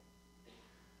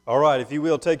All right, if you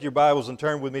will, take your Bibles and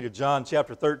turn with me to John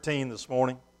chapter 13 this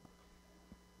morning.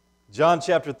 John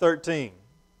chapter 13.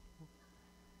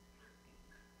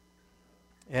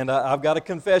 And I've got a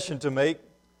confession to make.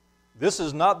 This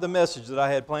is not the message that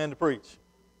I had planned to preach.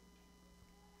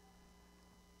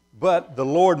 But the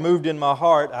Lord moved in my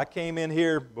heart. I came in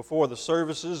here before the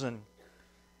services and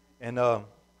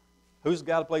who's the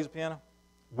guy that plays the piano?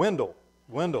 Wendell,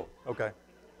 okay.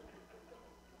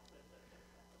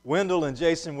 Wendell and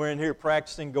Jason were in here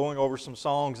practicing, going over some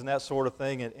songs and that sort of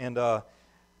thing,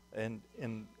 and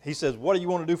he says, "What do you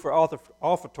want to do for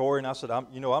offertory?" And I said, "I'm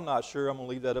not sure. I'm going to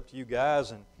leave that up to you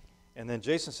guys." And then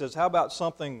Jason says, "How about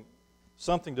something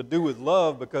to do with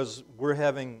love, because we're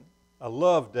having a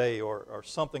love day or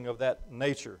something of that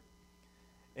nature."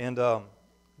 And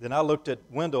then I looked at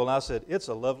Wendell and I said, "It's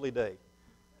a lovely day."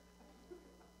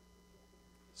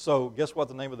 So guess what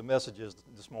the name of the message is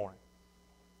this morning?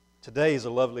 Today is a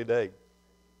lovely day.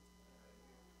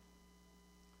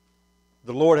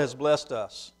 The Lord has blessed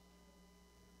us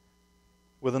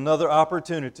with another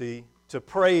opportunity to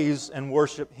praise and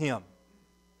worship Him.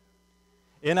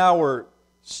 In our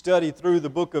study through the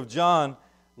book of John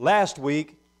last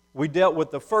week, we dealt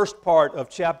with the first part of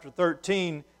chapter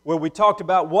 13, where we talked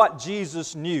about what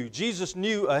Jesus knew. Jesus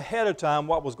knew ahead of time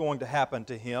what was going to happen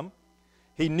to Him.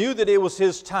 He knew that it was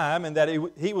His time and that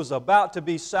He was about to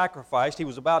be sacrificed. He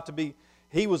was about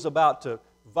to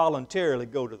voluntarily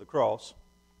go to the cross.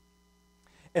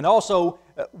 And also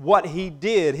what He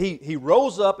did, He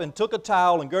rose up and took a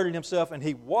towel and girded Himself, and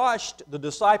He washed the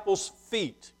disciples'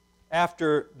 feet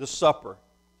after the supper.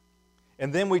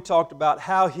 And then we talked about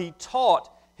how He taught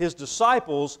His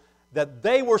disciples that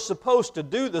they were supposed to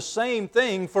do the same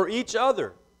thing for each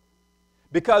other.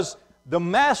 Because the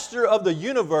Master of the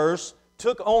universe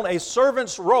took on a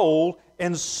servant's role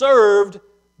and served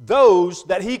those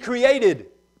that He created,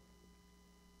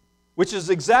 which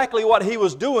is exactly what He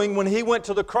was doing when He went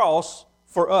to the cross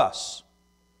for us.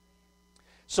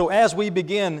 So as we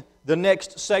begin the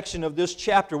next section of this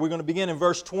chapter, we're going to begin in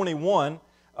verse 21,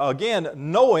 again,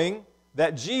 knowing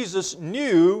that Jesus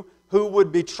knew who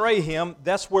would betray Him.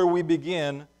 That's where we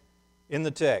begin in the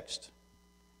text.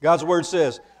 God's Word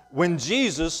says, "When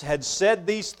Jesus had said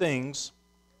these things,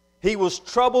 He was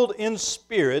troubled in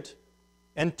spirit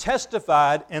and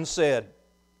testified and said,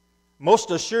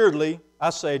 'Most assuredly, I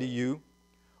say to you,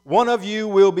 one of you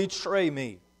will betray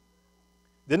me.'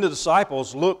 Then the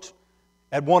disciples looked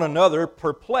at one another,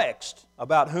 perplexed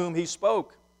about whom He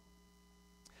spoke.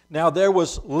 Now there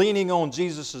was leaning on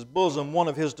Jesus' bosom one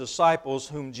of His disciples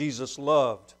whom Jesus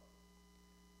loved.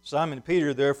 Simon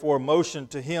Peter therefore motioned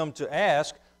to him to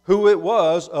ask who it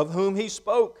was of whom He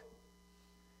spoke.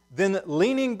 Then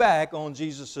leaning back on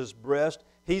Jesus' breast,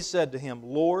 he said to Him,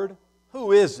 'Lord,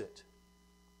 who is it?'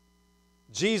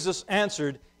 Jesus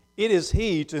answered, 'It is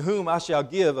he to whom I shall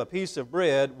give a piece of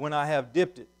bread when I have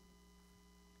dipped it.'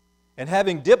 And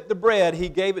having dipped the bread, He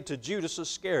gave it to Judas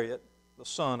Iscariot, the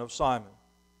son of Simon.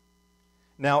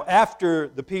 Now after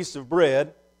the piece of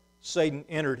bread, Satan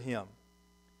entered him.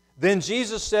 Then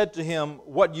Jesus said to him,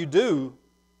 'What you do,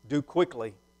 do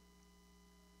quickly.'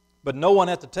 But no one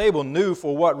at the table knew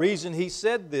for what reason He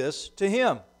said this to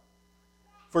him.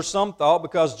 For some thought,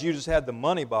 because Judas had the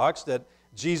money box, that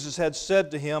Jesus had said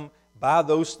to him, 'Buy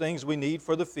those things we need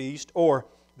for the feast,' or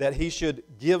that He should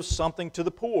give something to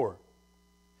the poor.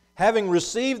 Having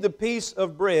received the piece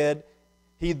of bread,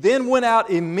 He then went out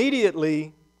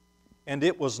immediately, and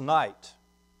it was night.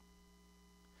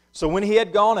 So when He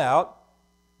had gone out,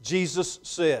 Jesus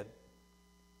said,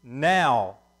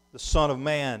 'Now the Son of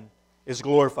Man is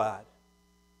glorified,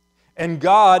 and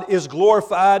God is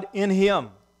glorified in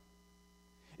Him.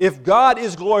 If God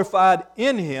is glorified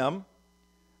in Him,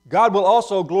 God will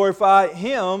also glorify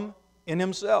Him in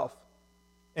Himself,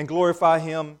 and glorify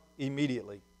Him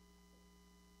immediately.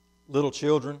 Little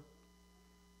children,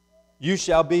 I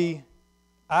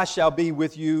shall be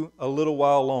with you a little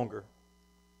while longer.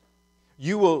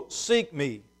 You will seek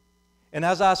me, and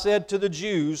as I said to the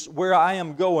Jews, where I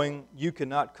am going, you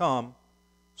cannot come.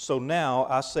 So now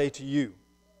I say to you,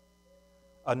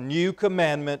 a new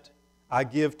commandment I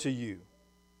give to you,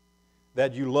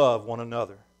 that you love one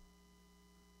another.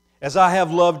 As I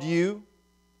have loved you,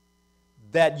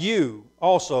 that you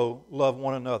also love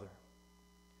one another.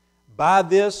 By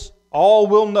this all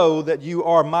will know that you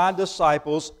are my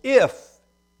disciples, if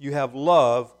you have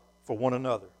love for one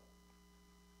another.'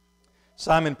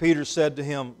 Simon Peter said to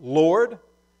Him, 'Lord,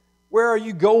 where are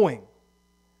you going?'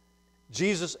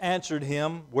 Jesus answered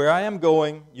him, 'Where I am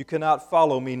going, you cannot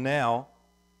follow me now,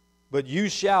 but you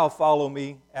shall follow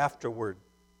me afterward.'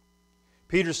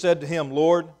 Peter said to Him,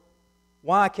 'Lord,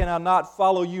 why can I not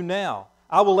follow you now?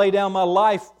 I will lay down my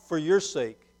life for your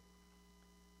sake.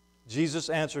 Jesus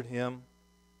answered him,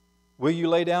 will you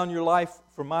lay down your life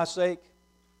for my sake?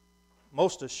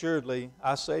 Most assuredly,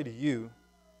 I say to you,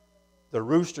 the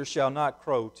rooster shall not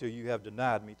crow till you have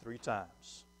denied me 3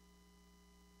 times.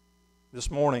 This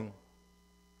morning,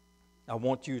 I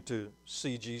want you to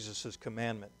see Jesus'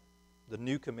 commandment, the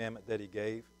new commandment that He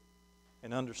gave,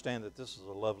 and understand that this is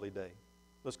a lovely day.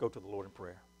 Let's go to the Lord in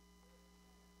prayer.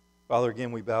 Father,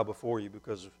 again, we bow before You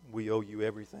because we owe You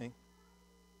everything.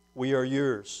 We are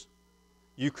Yours.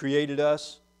 You created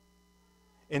us,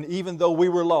 and even though we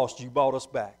were lost, You bought us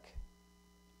back.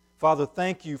 Father,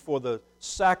 thank You for the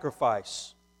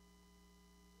sacrifice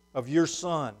of Your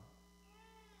Son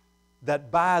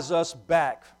that buys us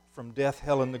back from death,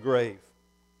 hell, and the grave,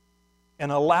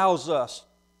 and allows us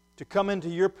to come into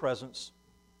Your presence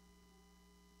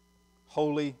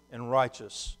holy and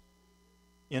righteous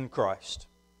in Christ.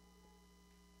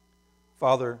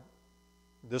 Father,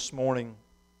 this morning,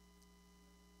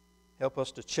 help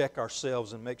us to check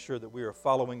ourselves and make sure that we are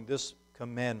following this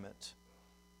commandment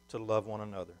to love one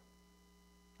another.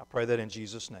 I pray that in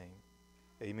Jesus' name.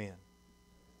 Amen.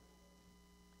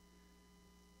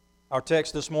 Our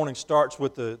text this morning starts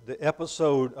with the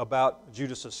episode about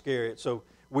Judas Iscariot. So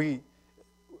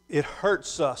it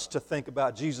hurts us to think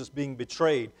about Jesus being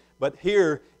betrayed. But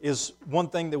here is one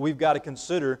thing that we've got to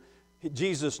consider.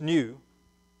 Jesus knew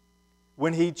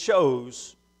when He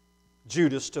chose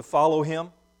Judas to follow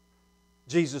Him.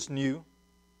 Jesus knew.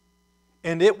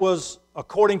 And it was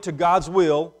according to God's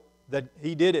will that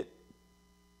He did it.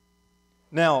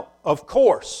 Now, of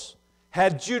course,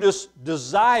 had Judas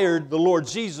desired the Lord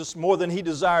Jesus more than he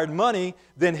desired money,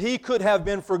 then he could have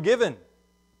been forgiven.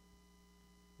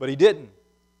 But he didn't.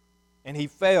 And he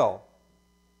fell.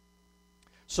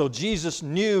 So Jesus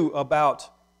knew about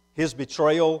his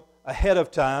betrayal ahead of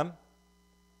time.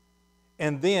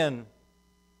 And then,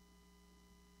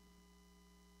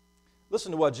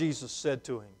 listen to what Jesus said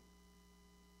to him.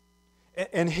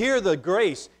 And hear the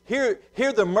grace, hear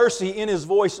the mercy in His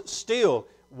voice still.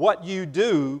 What you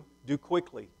do, do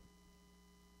quickly.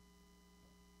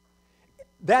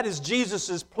 That is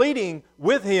Jesus' pleading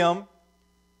with him,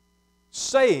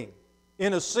 saying,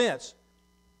 in a sense,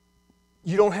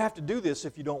 you don't have to do this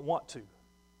if you don't want to.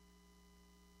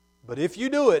 But if you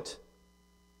do it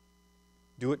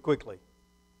quickly.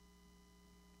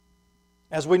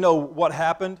 As we know what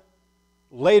happened,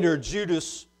 later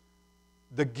Judas,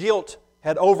 the guilt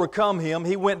had overcome him.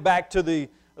 He went back to the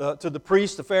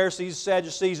priests, the Pharisees,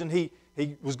 Sadducees, and he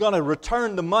was going to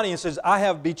return the money and says, I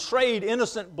have betrayed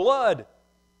innocent blood.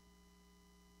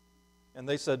 And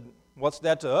they said, what's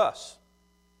that to us?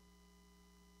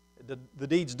 The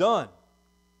deed's done.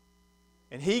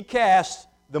 And he cast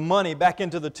the money back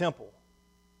into the temple.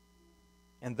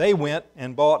 And they went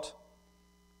and bought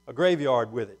a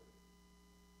graveyard with it.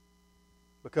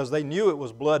 Because they knew it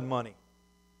was blood money.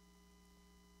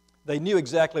 They knew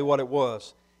exactly what it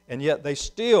was. And yet they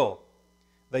still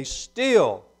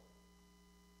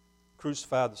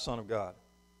crucified the Son of God.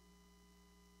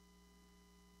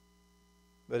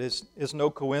 But it's no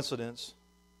coincidence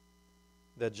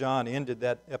that John ended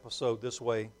that episode this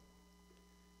way,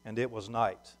 and it was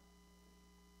night.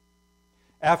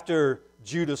 After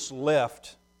Judas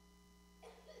left,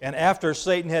 and after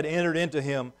Satan had entered into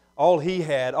him, all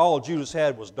Judas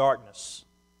had was darkness,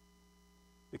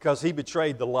 because he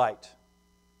betrayed the light.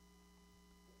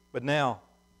 But now,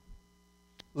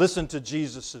 listen to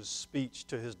Jesus' speech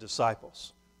to His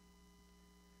disciples.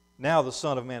 Now the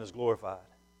Son of Man is glorified.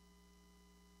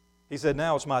 He said,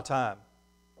 now it's my time.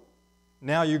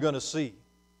 Now you're going to see.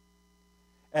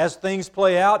 As things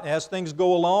play out, as things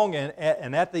go along,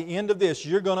 and at the end of this,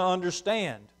 you're going to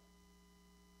understand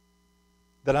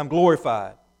that I'm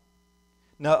glorified.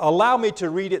 Now, allow me to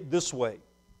read it this way.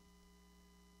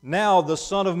 Now the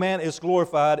Son of Man is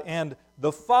glorified, and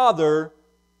the Father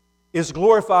is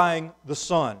glorifying the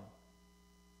Son.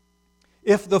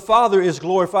 If the Father is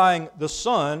glorifying the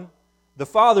Son, the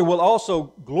Father will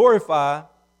also glorify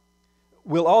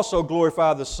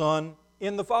the Son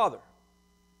in the Father,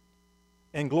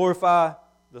 and glorify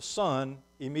the Son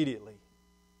immediately.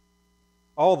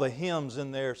 All the hymns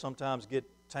in there sometimes get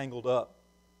tangled up.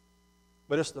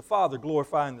 But it's the Father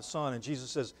glorifying the Son. And Jesus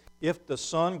says, if the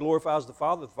Son glorifies the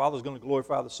Father is going to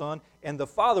glorify the Son, and the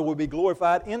Father will be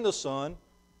glorified in the Son.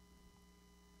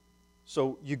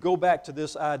 So you go back to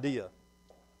this idea.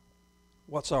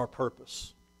 What's our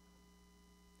purpose?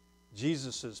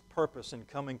 Jesus' purpose in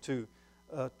coming to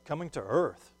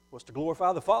earth was to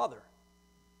glorify the Father.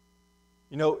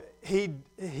 You know,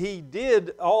 He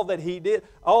did all that He did.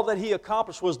 All that He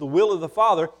accomplished was the will of the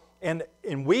Father. And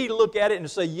we look at it and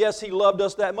say, yes, He loved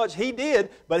us that much. He did,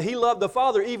 but He loved the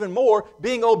Father even more,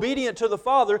 being obedient to the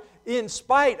Father in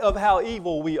spite of how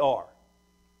evil we are.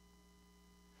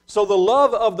 So the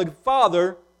love of the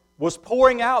Father was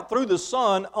pouring out through the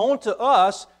Son onto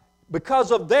us.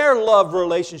 Because of their love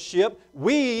relationship,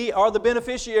 we are the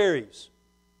beneficiaries.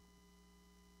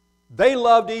 They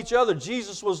loved each other.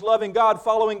 Jesus was loving God,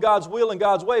 following God's will and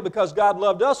God's way because God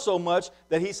loved us so much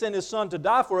that He sent His Son to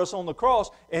die for us on the cross.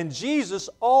 And Jesus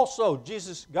also,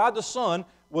 God the Son,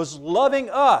 was loving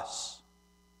us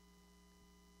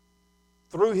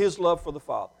through His love for the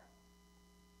Father.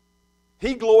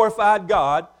 He glorified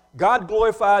God. God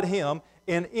glorified Him.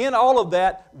 And in all of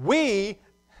that, we,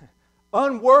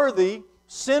 unworthy,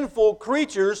 sinful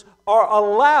creatures, are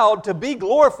allowed to be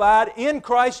glorified in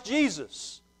Christ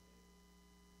Jesus.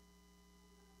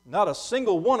 Not a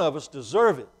single one of us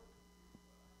deserve it.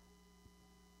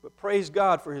 But praise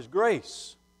God for His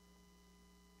grace.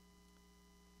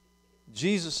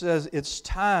 Jesus says it's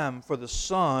time for the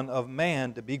Son of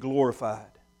Man to be glorified.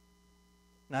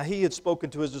 Now, He had spoken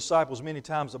to His disciples many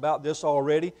times about this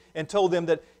already and told them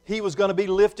that He was going to be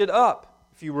lifted up,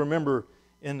 if you remember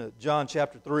in John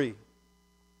chapter 3.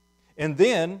 And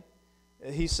then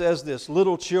He says this,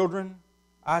 "Little children,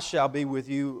 I shall be with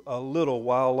you a little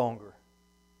while longer.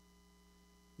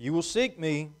 You will seek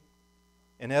Me,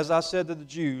 and as I said to the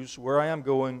Jews, where I am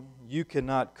going, you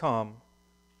cannot come.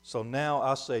 So now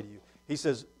I say to you." He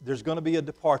says, there's going to be a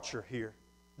departure here.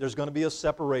 There's going to be a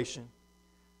separation.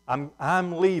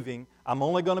 I'm leaving. I'm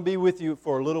only going to be with you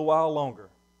for a little while longer.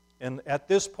 And at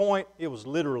this point, it was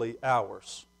literally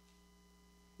hours.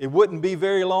 It wouldn't be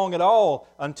very long at all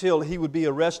until He would be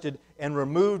arrested and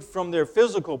removed from their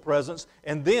physical presence.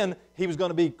 And then He was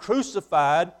going to be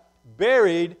crucified,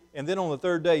 buried, and then on the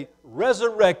third day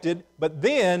resurrected. But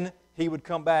then He would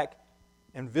come back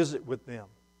and visit with them,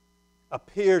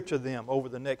 appear to them over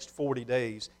the next 40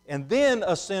 days, and then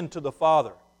ascend to the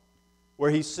Father,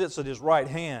 where He sits at His right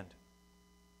hand,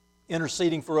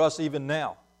 interceding for us even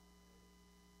now.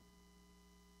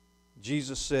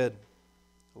 Jesus said,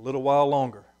 a little while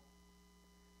longer.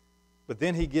 But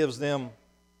then He gives them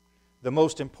the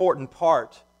most important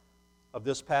part of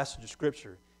this passage of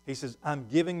Scripture. He says, I'm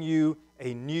giving you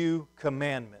a new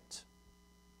commandment.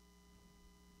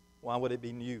 Why would it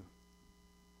be new?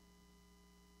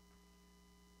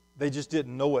 They just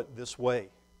didn't know it this way.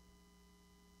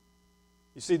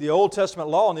 You see, the Old Testament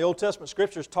law and the Old Testament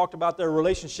Scriptures talked about their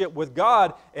relationship with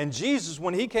God. And Jesus,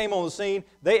 when He came on the scene,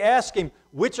 they asked Him,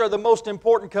 which are the most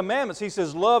important commandments? He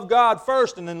says, love God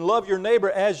first, and then love your neighbor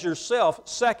as yourself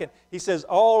second. He says,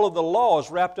 all of the law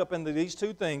is wrapped up into these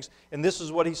two things. And this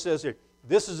is what He says here.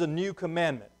 This is a new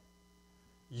commandment.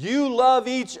 You love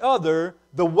each other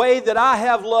the way that I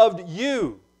have loved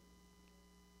you.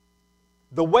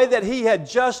 The way that He had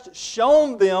just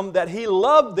shown them that He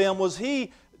loved them was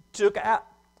He took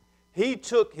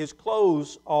His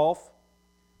clothes off,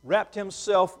 wrapped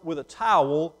Himself with a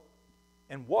towel,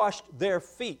 and washed their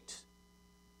feet.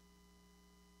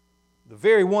 The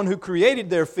very one who created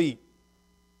their feet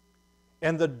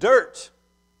and the dirt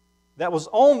that was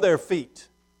on their feet.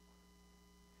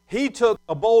 He took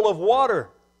a bowl of water,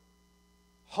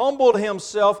 humbled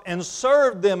Himself, and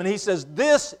served them. And He says,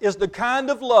 this is the kind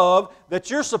of love that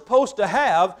you're supposed to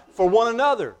have for one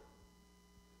another.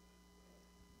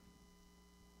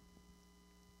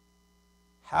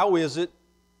 How is it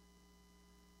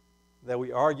that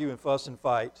we argue and fuss and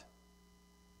fight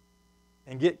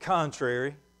and get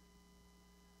contrary,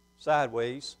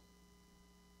 sideways,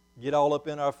 get all up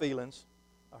in our feelings?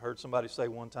 I heard somebody say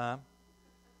one time,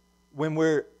 when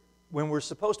we're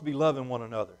supposed to be loving one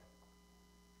another.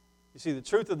 You see, the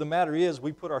truth of the matter is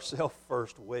we put ourselves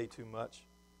first way too much.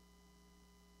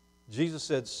 Jesus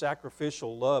said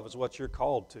sacrificial love is what you're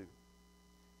called to.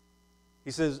 He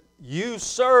says, you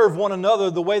serve one another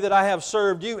the way that I have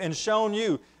served you and shown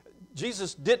you.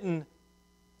 Jesus didn't,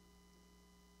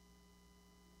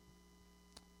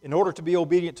 in order to be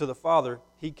obedient to the Father,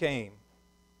 He came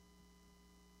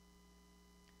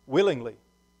willingly,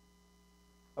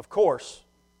 of course,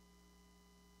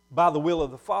 by the will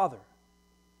of the Father.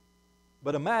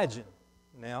 But imagine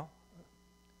now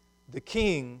the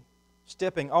king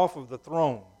stepping off of the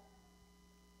throne,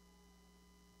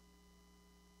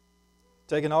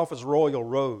 taking off his royal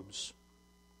robes,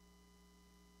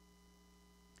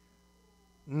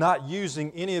 not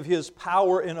using any of his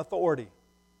power and authority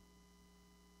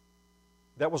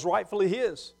that was rightfully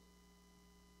his,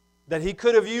 that he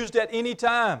could have used at any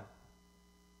time.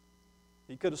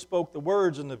 He could have spoke the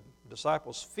words and the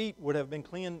disciples' feet would have been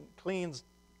cleansed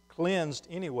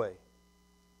anyway.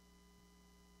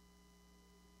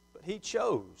 But He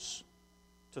chose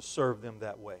to serve them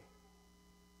that way.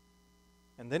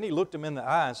 And then He looked them in the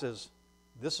eye and says,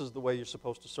 this is the way you're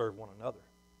supposed to serve one another.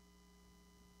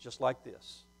 Just like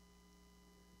this.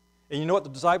 And you know what the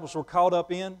disciples were caught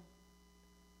up in?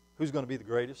 Who's going to be the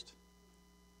greatest?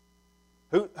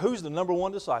 Who's the number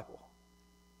one disciple?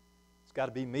 It's got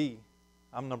to be me.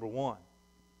 I'm number one.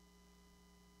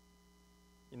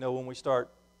 You know, when we start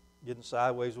getting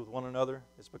sideways with one another,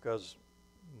 it's because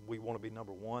we want to be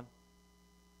number one.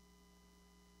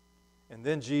 And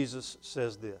then Jesus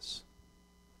says this.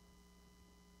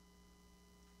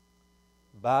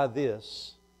 By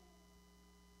this,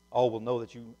 all will know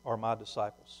that you are my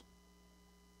disciples.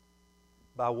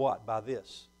 By what? By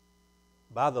this.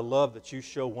 By the love that you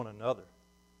show one another.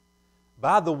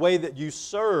 By the way that you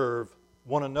serve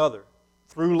one another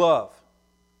through love.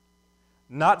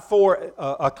 Not for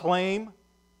acclaim,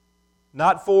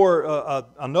 not for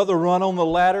another run on the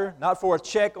ladder, not for a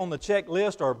check on the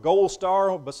checklist or a gold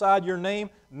star beside your name.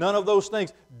 None of those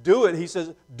things. Do it, He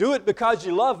says, do it because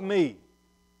you love me.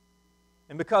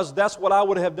 And because that's what I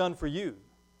would have done for you.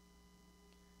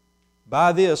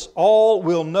 By this, all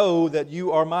will know that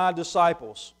you are my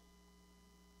disciples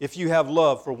if you have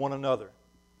love for one another.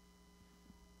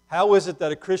 How is it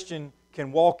that a Christian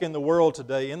can walk in the world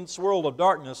today, in this world of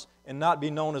darkness, and not be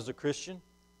known as a Christian?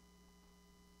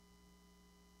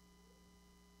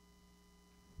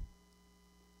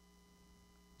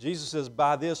 Jesus says,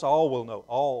 by this all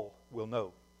will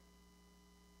know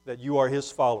that you are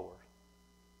His follower.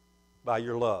 By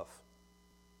your love.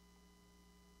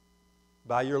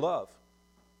 By your love.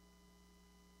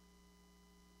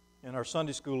 In our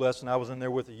Sunday school lesson, I was in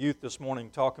there with the youth this morning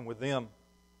talking with them.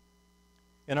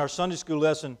 In our Sunday school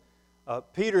lesson,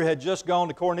 Peter had just gone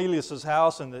to Cornelius'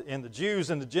 house, and the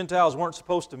Jews and the Gentiles weren't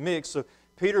supposed to mix. So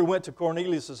Peter went to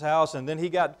Cornelius' house, and then he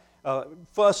got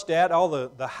fussed at. All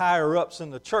the higher-ups in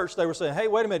the church, they were saying, hey,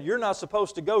 wait a minute, you're not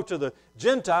supposed to go to the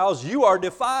Gentiles. You are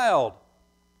defiled.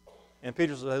 And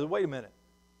Peter says, wait a minute.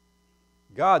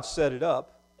 God set it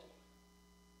up,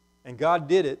 and God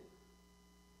did it.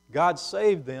 God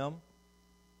saved them,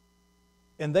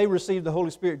 and they received the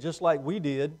Holy Spirit just like we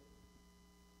did.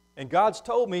 And God's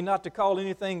told me not to call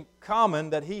anything common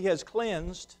that He has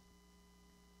cleansed.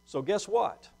 So guess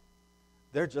what?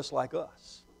 They're just like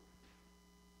us.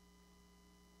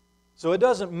 So it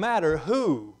doesn't matter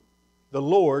who the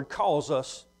Lord calls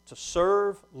us to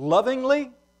serve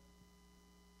lovingly.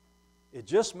 It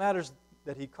just matters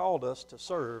that He called us to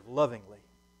serve lovingly.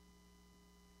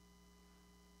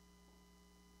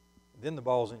 Then the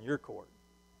ball's in your court.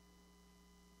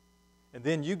 And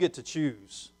then you get to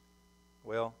choose.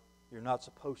 Well, you're not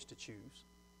supposed to choose.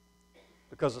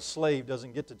 Because a slave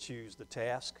doesn't get to choose the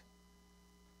task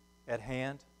at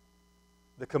hand,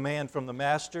 the command from the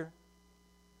master.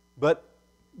 But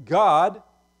God,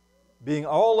 being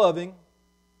all loving,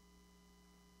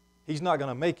 He's not going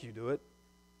to make you do it.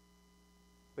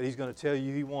 But He's going to tell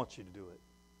you He wants you to do it.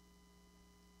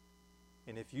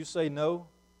 And if you say no,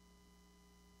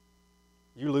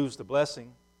 you lose the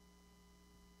blessing.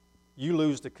 You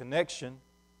lose the connection.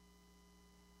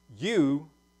 You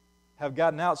have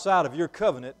gotten outside of your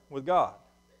covenant with God.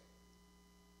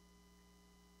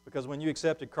 Because when you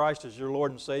accepted Christ as your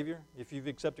Lord and Savior, if you've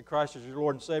accepted Christ as your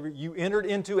Lord and Savior, you entered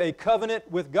into a covenant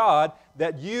with God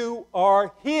that you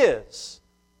are His.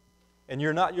 And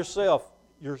you're not yourself,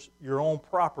 your own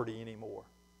property anymore.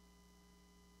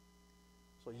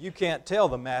 So you can't tell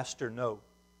the master no.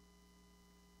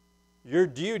 Your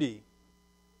duty,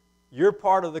 your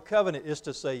part of the covenant is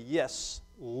to say, yes,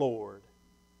 Lord.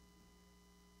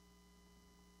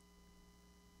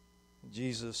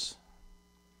 Jesus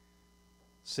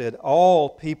said, all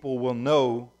people will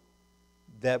know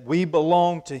that we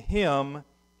belong to Him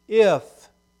if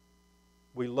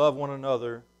we love one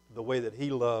another the way that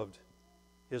He loved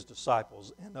His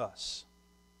disciples and us.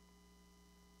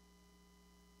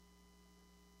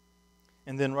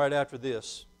 And then right after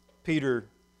this, Peter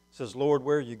says, Lord,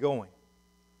 where are you going?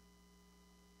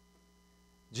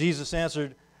 Jesus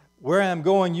answered, where I am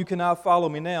going, you cannot follow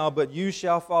me now, but you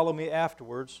shall follow me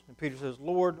afterwards. And Peter says,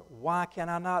 Lord, why can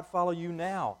I not follow you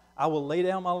now? I will lay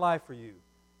down my life for you.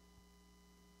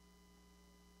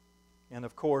 And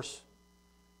of course,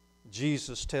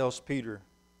 Jesus tells Peter,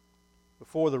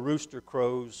 before the rooster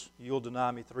crows, you'll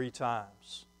deny me 3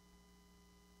 times.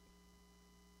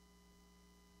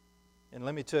 And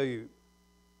let me tell you,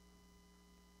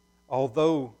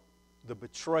 although the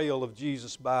betrayal of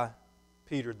Jesus by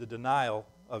Peter, the denial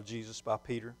of Jesus by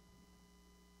Peter,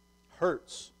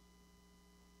 hurts.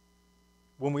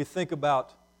 When we think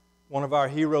about one of our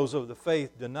heroes of the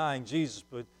faith denying Jesus,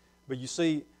 but you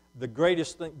see, the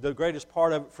greatest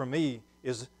part of it for me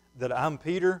is that I'm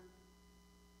Peter,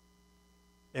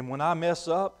 and when I mess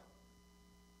up,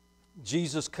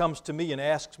 Jesus comes to me and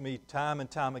asks me time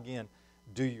and time again,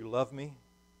 "Do you love me?"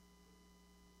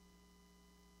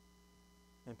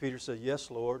 And Peter said,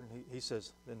 "Yes, Lord." And he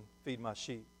says, "Then feed my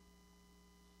sheep."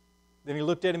 Then he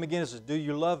looked at him again and says, "Do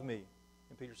you love me?"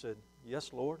 And Peter said,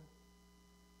 "Yes, Lord."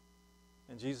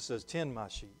 And Jesus says, "Tend my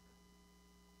sheep."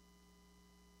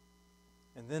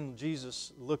 And then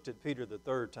Jesus looked at Peter the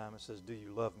third time and says, "Do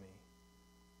you love me?"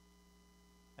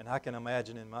 And I can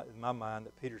imagine in my mind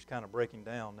that Peter's kind of breaking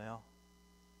down now.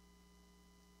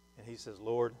 And he says,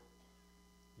 "Lord,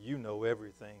 you know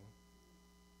everything.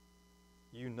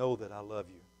 You know that I love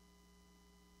you."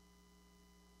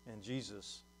 And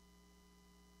Jesus,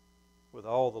 with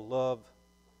all the love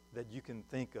that you can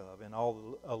think of and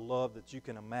all the love that you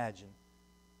can imagine,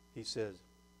 he says,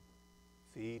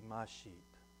 "Feed my sheep."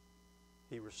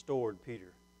 He restored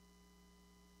Peter.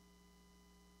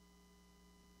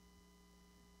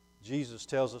 Jesus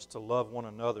tells us to love one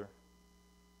another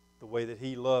the way that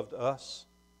He loved us.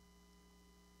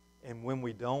 And when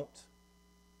we don't,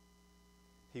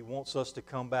 He wants us to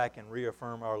come back and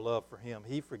reaffirm our love for Him.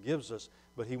 He forgives us,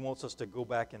 but He wants us to go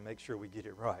back and make sure we get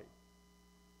it right.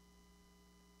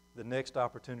 The next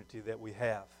opportunity that we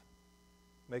have,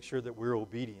 make sure that we're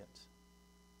obedient.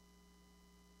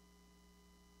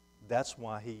 That's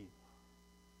why He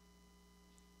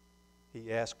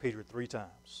asked Peter 3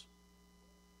 times.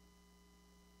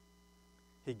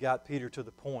 He got Peter to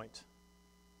the point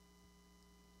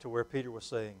to where Peter was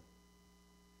saying,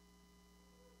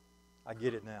 "I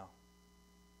get it now.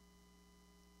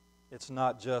 It's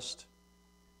not just,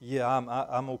 yeah,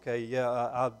 I'm okay. Yeah,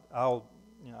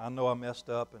 I know I messed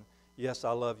up, and yes,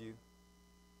 I love you."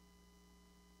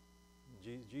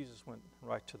 Jesus went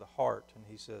right to the heart, and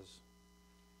He says,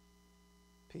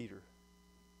 "Peter,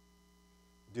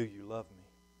 do you love me?"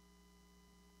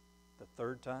 The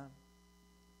third time.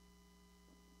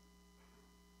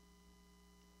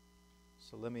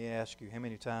 So let me ask you, how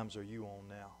many times are you on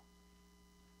now?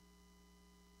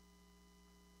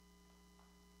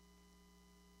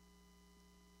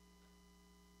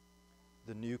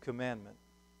 The new commandment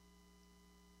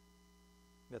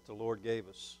that the Lord gave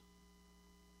us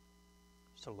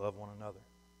is to love one another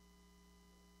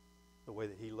the way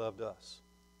that He loved us.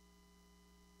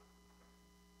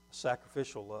 A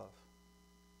sacrificial love.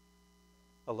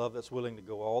 A love that's willing to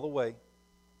go all the way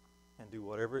and do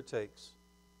whatever it takes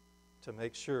to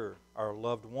make sure our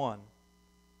loved one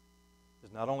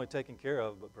is not only taken care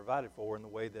of, but provided for in the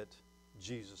way that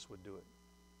Jesus would do it.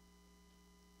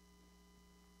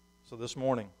 So this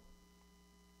morning,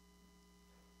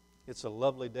 it's a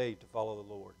lovely day to follow the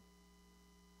Lord.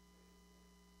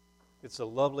 It's a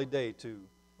lovely day to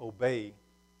obey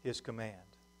His command,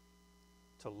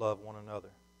 to love one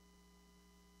another.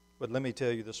 But let me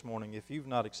tell you this morning, if you've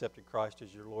not accepted Christ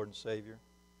as your Lord and Savior,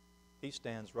 He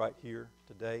stands right here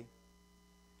today.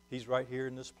 He's right here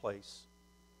in this place.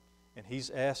 And He's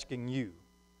asking you,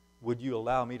 would you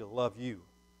allow me to love you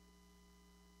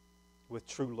with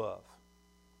true love?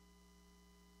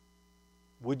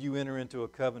 Would you enter into a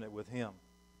covenant with Him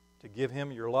to give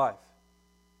Him your life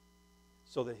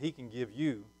so that He can give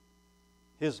you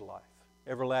His life,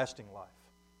 everlasting life?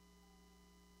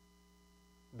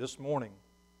 This morning,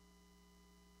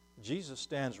 Jesus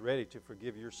stands ready to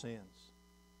forgive your sins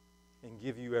and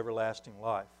give you everlasting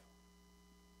life.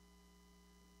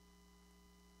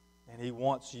 And He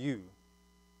wants you.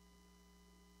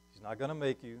 He's not going to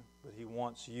make you, but He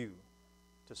wants you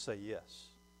to say yes.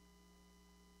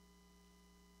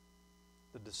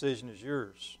 The decision is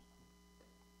yours.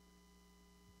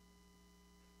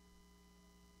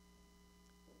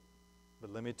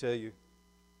 But let me tell you,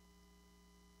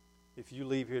 if you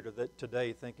leave here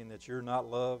today thinking that you're not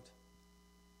loved,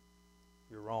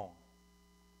 you're wrong.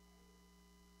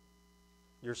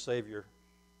 Your Savior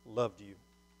loved you,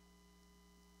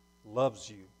 loves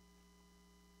you,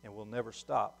 and will never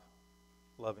stop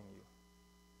loving you.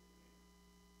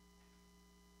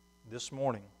 This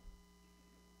morning,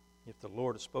 if the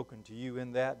Lord has spoken to you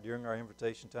in that during our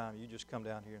invitation time, you just come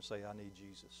down here and say, "I need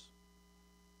Jesus."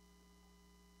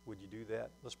 Would you do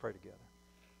that? Let's pray together.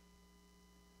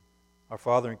 Our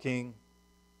Father and King,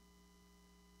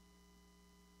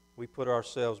 we put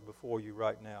ourselves before you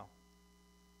right now,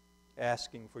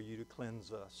 asking for you to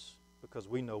cleanse us because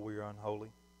we know we are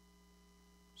unholy,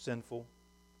 sinful,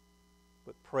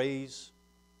 but praise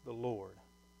the Lord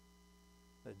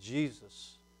that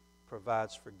Jesus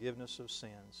provides forgiveness of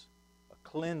sins, a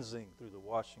cleansing through the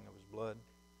washing of His blood,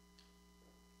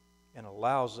 and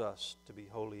allows us to be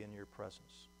holy in your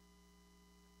presence.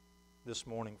 this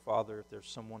morning, Father, if there's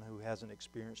someone who hasn't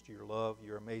experienced your love,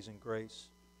 your amazing grace,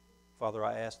 Father,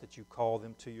 I ask that you call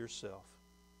them to yourself.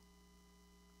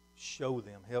 Show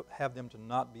them, have them to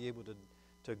not be able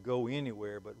to go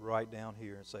anywhere but right down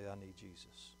here and say, I need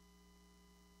Jesus.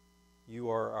 You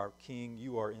are our King.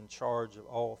 You are in charge of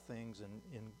all things, and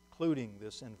including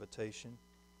this invitation.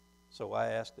 So I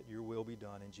ask that your will be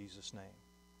done in Jesus' name.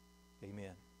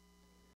 Amen.